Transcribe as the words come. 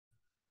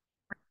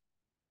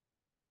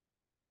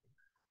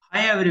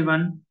Hi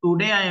everyone,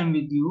 today I am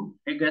with you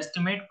a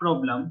guesstimate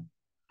problem.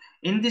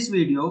 In this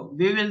video,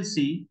 we will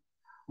see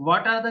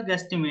what are the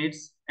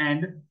guesstimates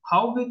and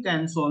how we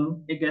can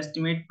solve a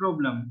guesstimate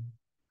problem.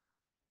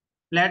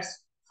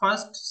 Let's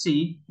first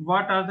see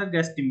what are the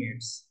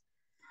guesstimates.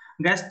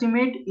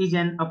 Guesstimate is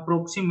an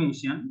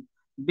approximation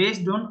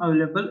based on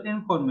available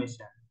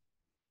information.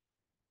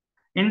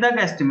 In the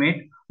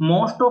guesstimate,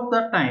 most of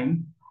the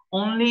time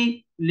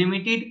only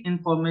limited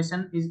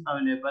information is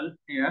available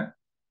here.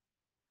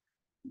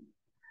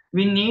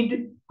 We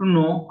need to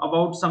know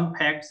about some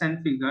facts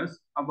and figures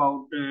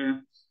about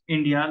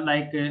India,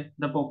 like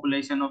the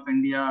population of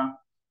India,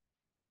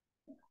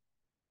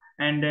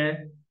 and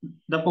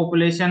the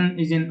population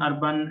is in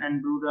urban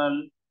and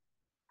rural.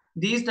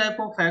 These type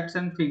of facts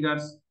and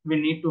figures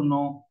we need to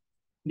know.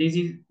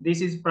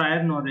 This is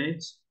prior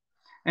knowledge,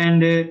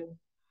 and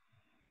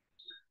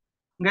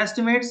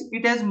guesstimates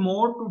it has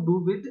more to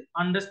do with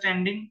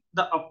understanding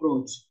the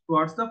approach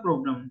towards the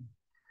problem.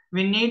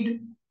 We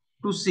need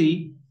to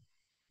see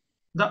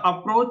the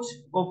approach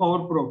of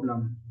our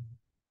problem.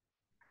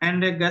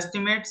 And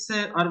guesstimates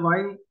are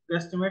why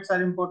guesstimates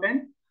are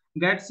important.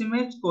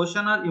 Guesstimates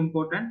question are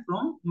important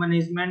from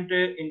management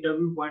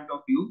interview point of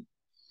view.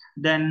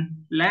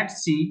 Then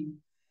let's see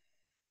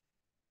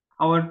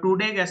our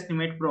today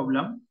guesstimate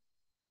problem.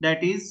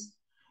 That is,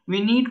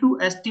 we need to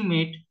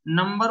estimate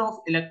number of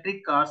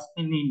electric cars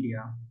in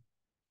India.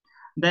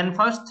 Then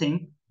first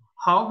thing,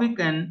 how we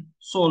can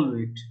solve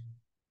it.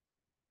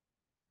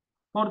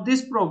 For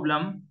this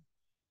problem,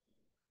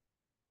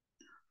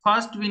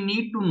 first we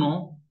need to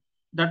know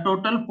the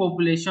total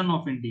population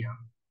of India.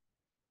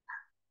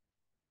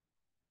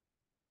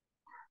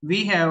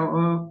 We have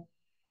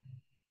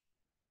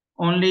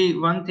only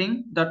one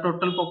thing, the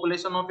total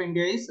population of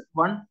India is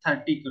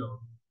 130 crore.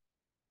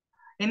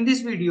 In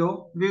this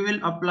video, we will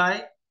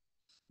apply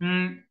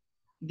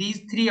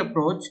these three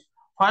approach.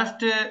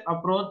 First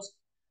approach,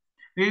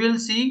 we will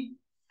see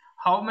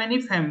how many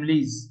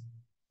families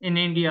in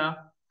India.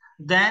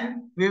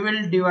 Then we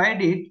will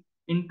divide it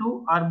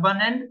into urban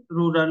and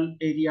rural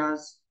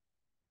areas.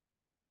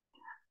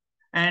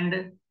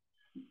 And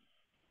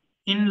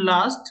in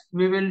last,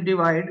 we will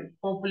divide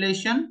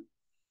population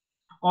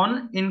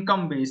on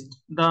income based.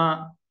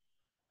 The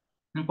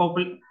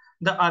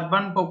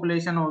urban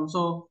population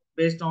also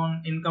based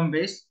on income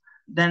base.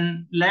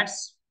 Then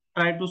let's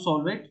try to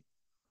solve it.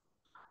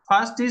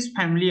 First is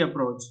family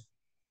approach.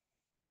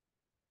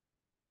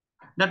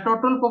 The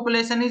total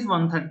population is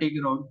 130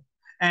 crore,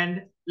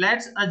 and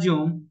let's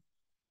assume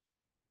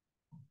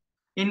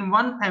in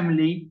one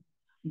family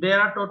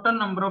there are total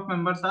number of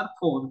members are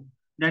 4.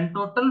 Then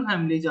total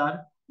families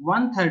are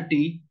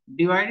 130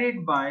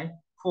 divided by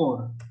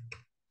 4.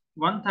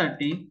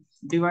 130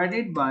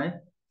 divided by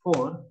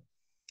 4,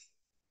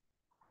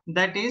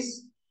 that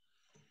is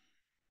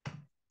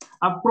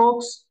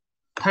approx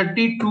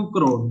 32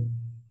 crore.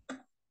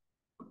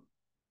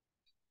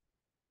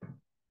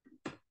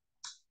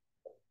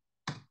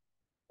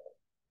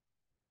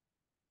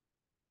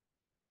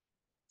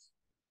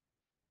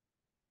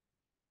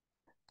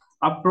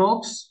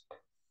 Approx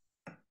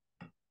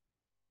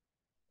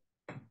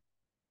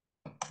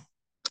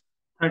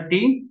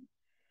 32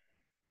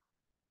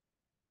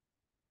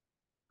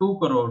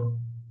 crore.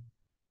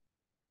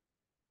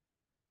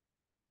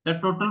 The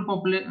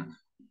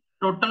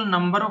total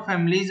number of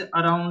families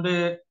around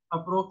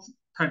approx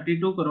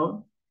 32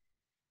 crore,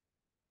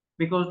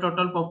 because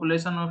total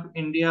population of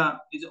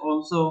India is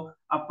also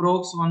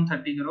approx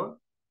 130 crore.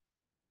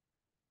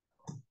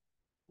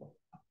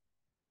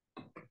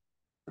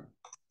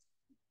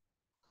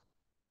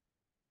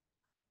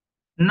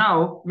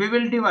 Now we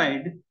will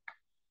divide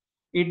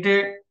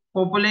it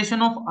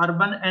population of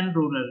urban and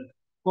rural.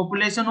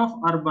 Population of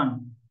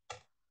urban.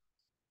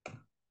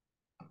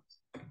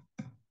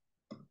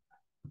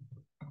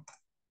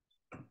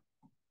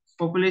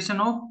 Population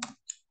of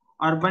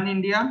urban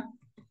India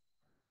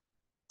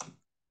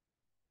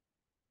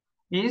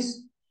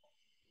is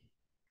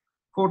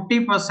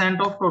 40%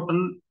 of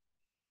total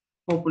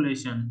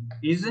population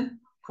is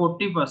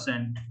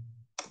 40%.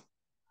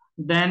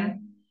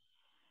 Then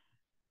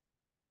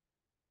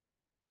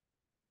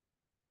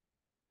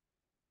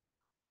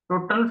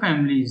total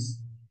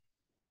families.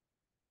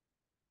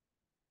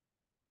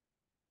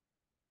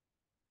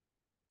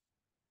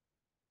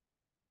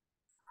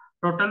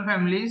 Total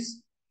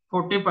families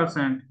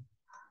 40%.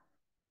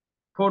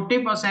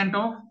 40%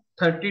 of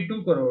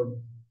 32 crore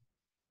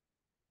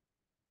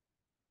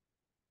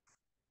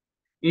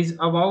is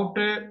about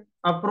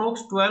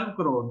approx 12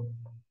 crore.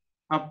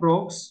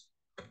 Approx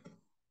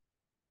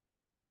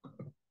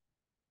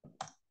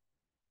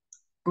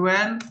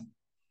 12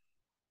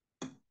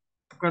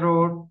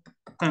 crore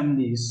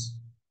families.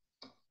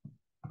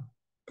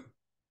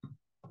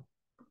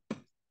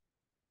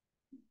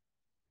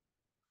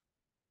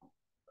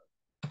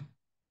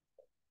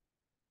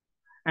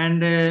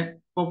 And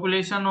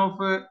population of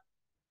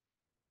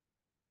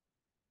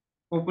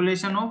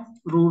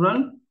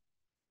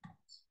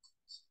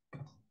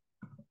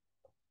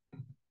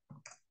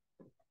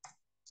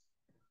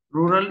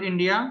rural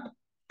India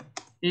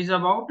is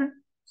about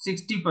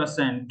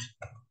 60%.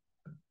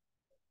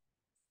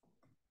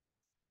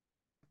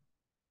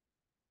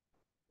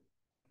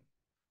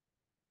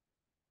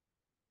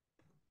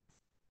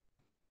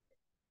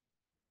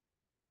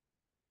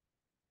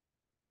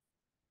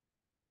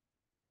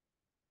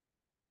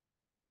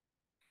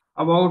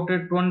 About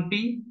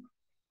 20,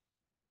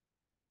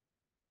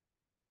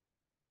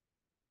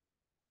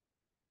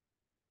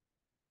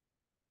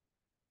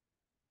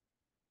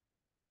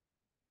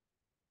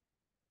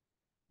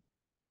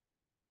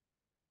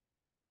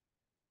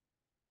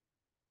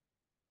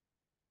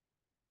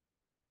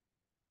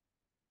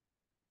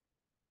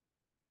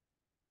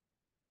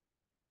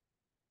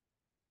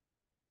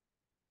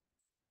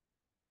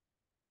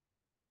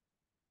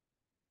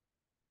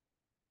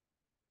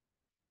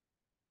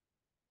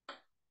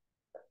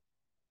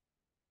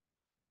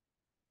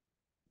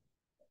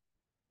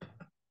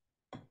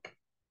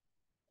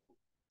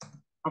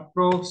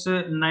 approx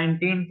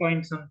 19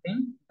 point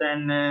something.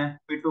 Then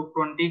we took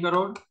 20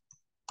 crore.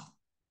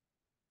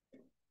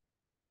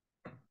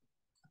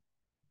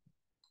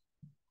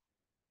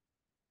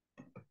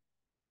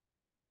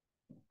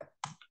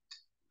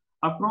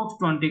 Approx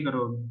 20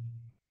 crore.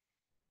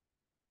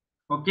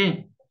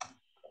 Okay.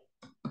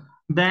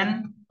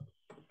 Then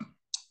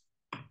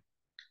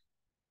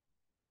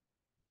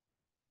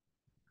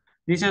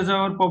this is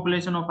our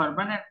population of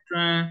urban,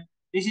 and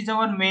this is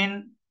our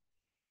main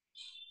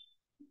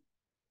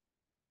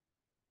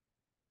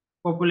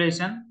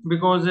population,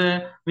 because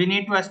we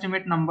need to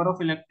estimate number of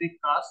electric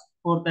cars.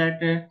 For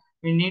that,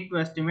 we need to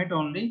estimate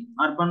only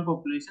urban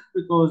population,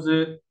 because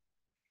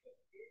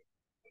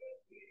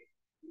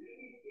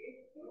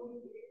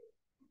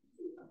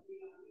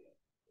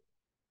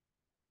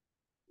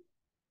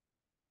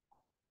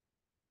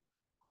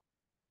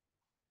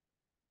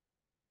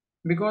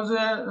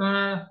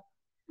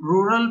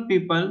rural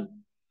people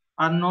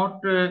are not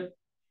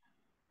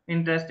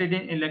interested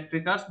in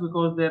electric cars,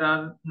 because there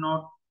are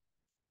not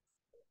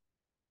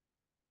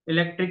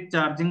electric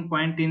charging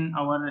point in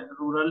our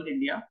rural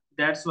India.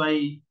 That's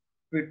why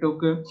we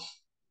took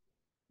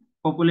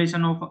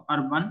population of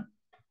urban.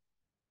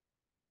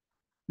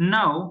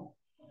 Now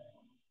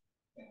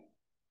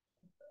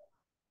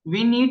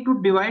we need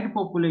to divide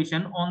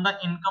population on the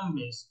income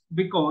base,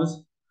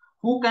 because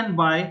who can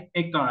buy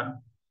a car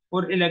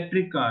or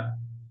electric car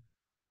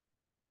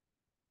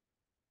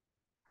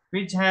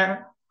which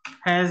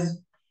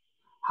has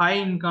high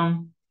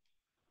income,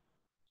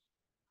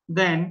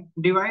 then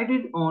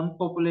divided on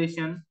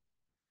population.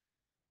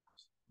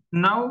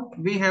 Now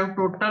we have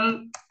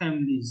total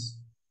families.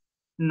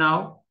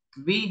 Now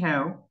we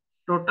have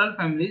total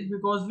families,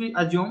 because we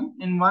assume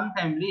in one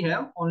family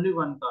have only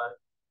one car.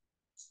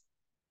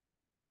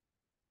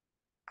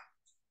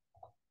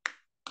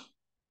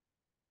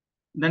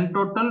 Then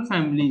total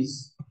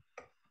families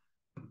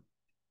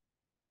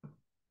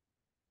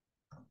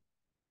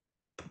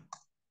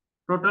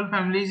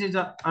is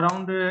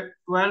around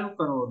 12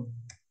 crore.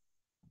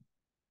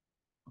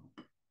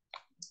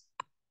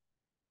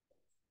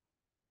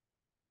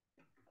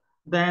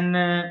 Then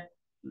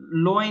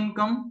low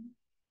income,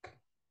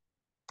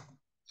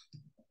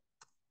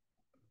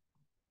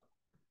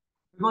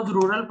 because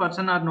rural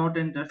person are not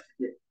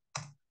interested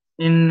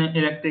in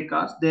electric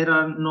cars. There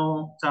are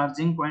no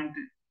charging point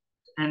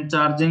and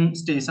charging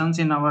stations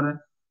in our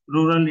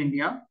rural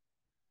India.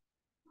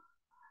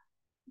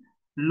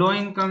 Low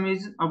income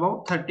is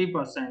about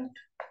 30%.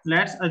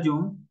 Let's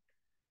assume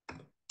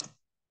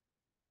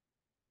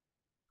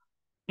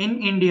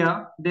in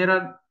India there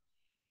are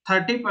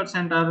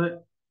 30% are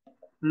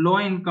low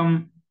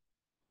income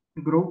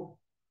group.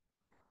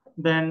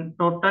 Then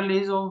total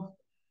is of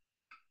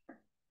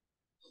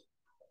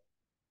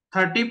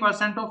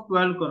 30% of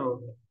 12 crore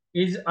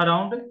is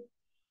around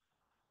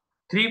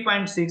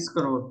 3.6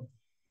 crore.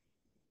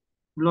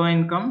 Low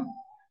income,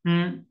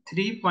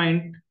 3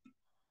 point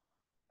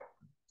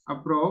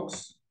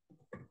approx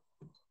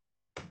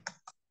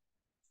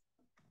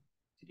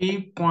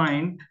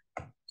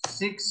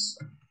 3.6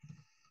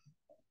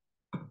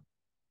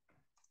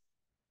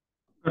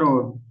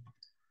 crore.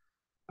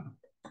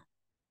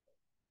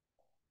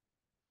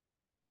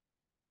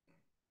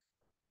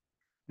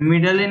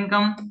 Middle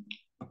income,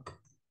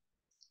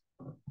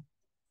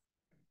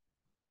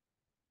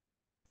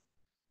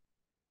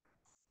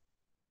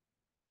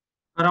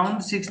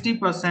 around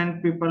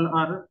 60% people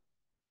are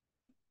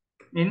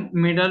in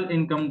middle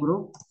income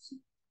group.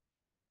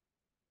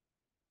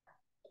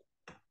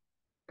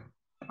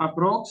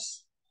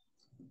 Approx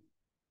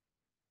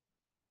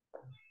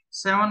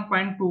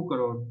 7.2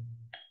 crore.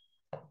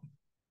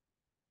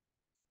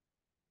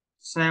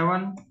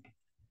 7,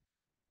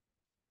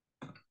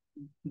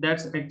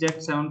 that's exact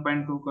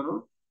 7.2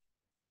 crore.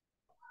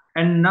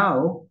 And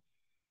now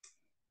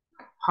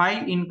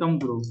high income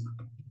group.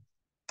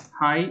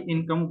 High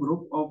income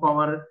group of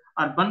our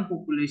urban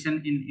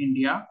population in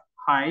India.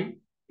 High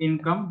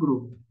income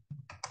group.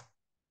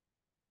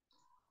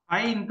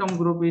 High income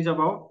group is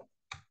about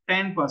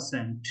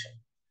 10%.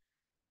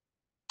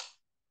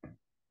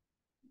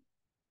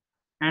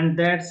 And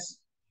that's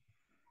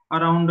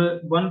around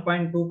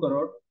 1.2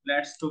 crore.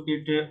 Let's took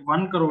it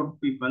 1 crore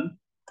people,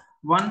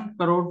 1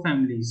 crore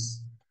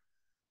families,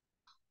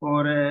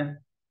 or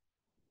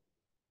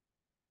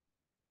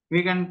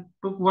we can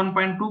took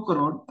 1.2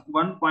 crore,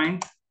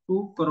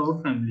 1.2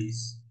 crore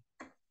families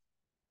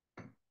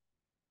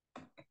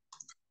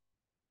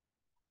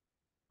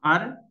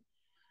are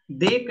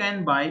they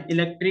can buy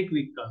electric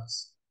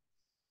vehicles.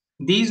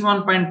 These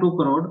 1.2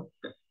 crore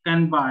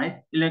can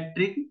buy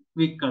electric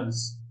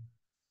vehicles.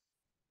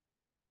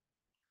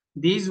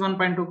 These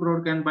 1.2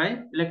 crore can buy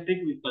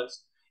electric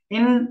vehicles.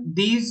 In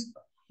these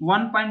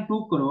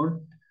 1.2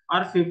 crore,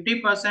 are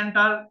 50%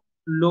 are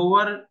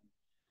lower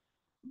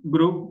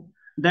group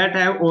that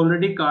have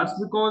already cars,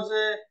 because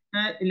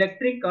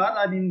electric cars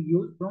are in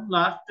use from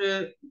last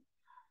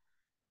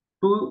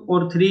 2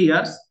 or 3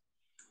 years.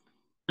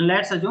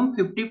 Let's assume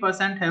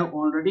 50% have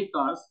already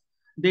cars.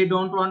 They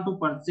don't want to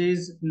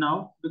purchase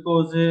now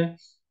because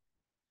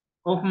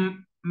of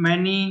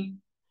many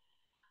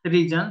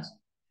regions,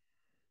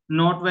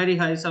 not very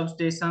high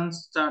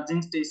substations,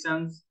 charging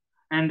stations,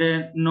 and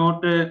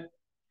not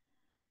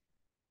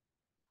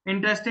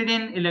interested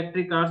in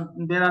electric cars.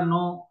 There are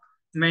no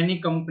many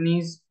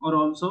companies or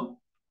also,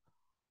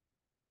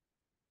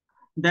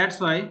 that's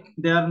why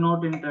they are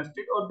not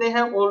interested, or they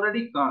have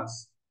already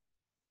cars.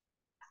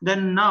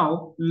 Then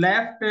now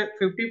left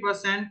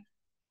 50%,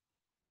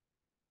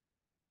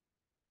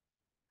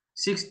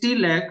 60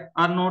 lakh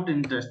are not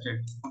interested.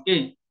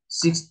 Okay,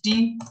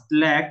 60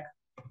 lakh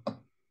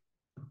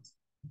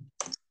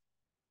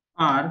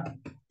are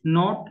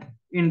not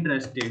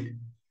interested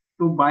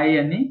to buy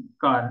any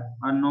car,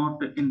 are not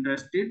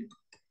interested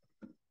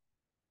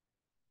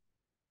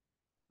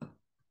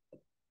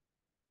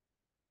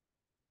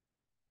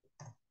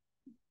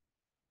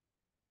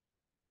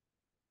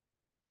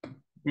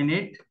in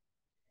it,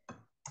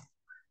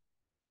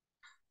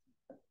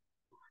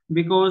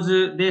 because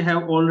they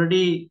have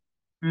already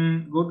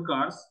good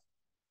cars.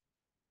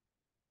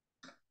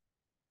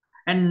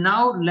 And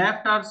now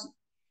left are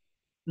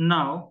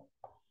now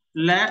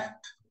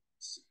left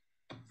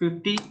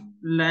 50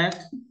 lakh,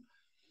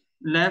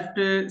 left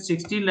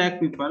 60 lakh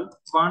people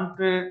want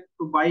to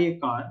buy a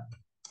car,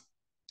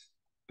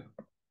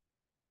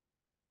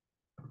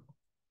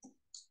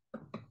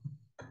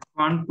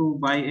 want to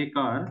buy a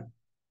car,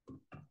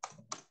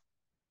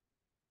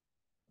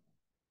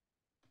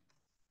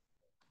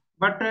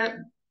 but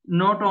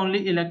not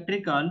only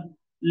electrical.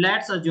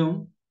 Let's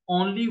assume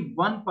only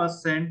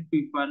 1%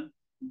 people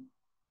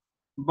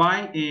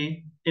buy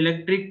a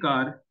electric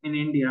car in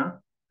India,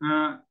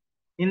 uh,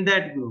 in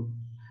that group.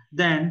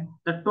 Then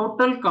the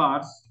total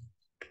cars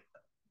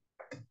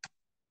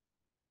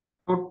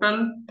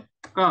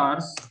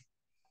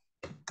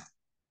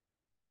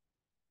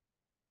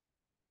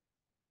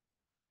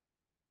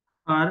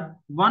are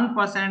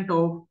 1%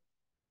 of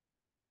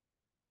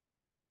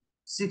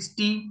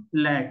 60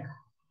 lakh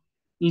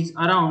is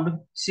around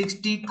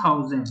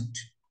 60,000.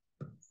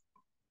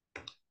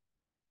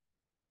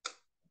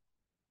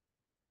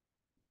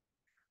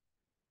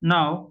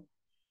 Now,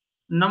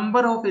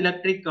 number of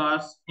electric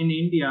cars in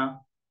India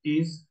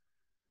is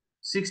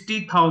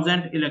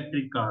 60,000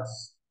 electric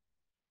cars.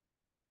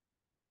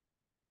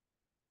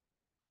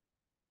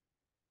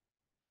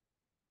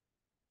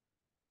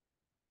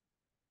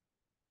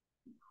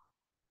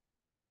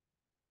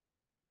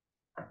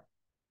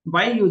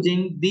 By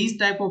using these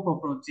type of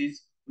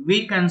approaches,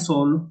 we can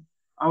solve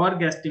our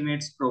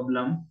guesstimates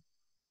problem.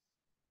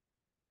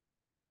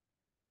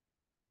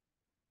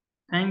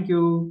 Thank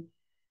you.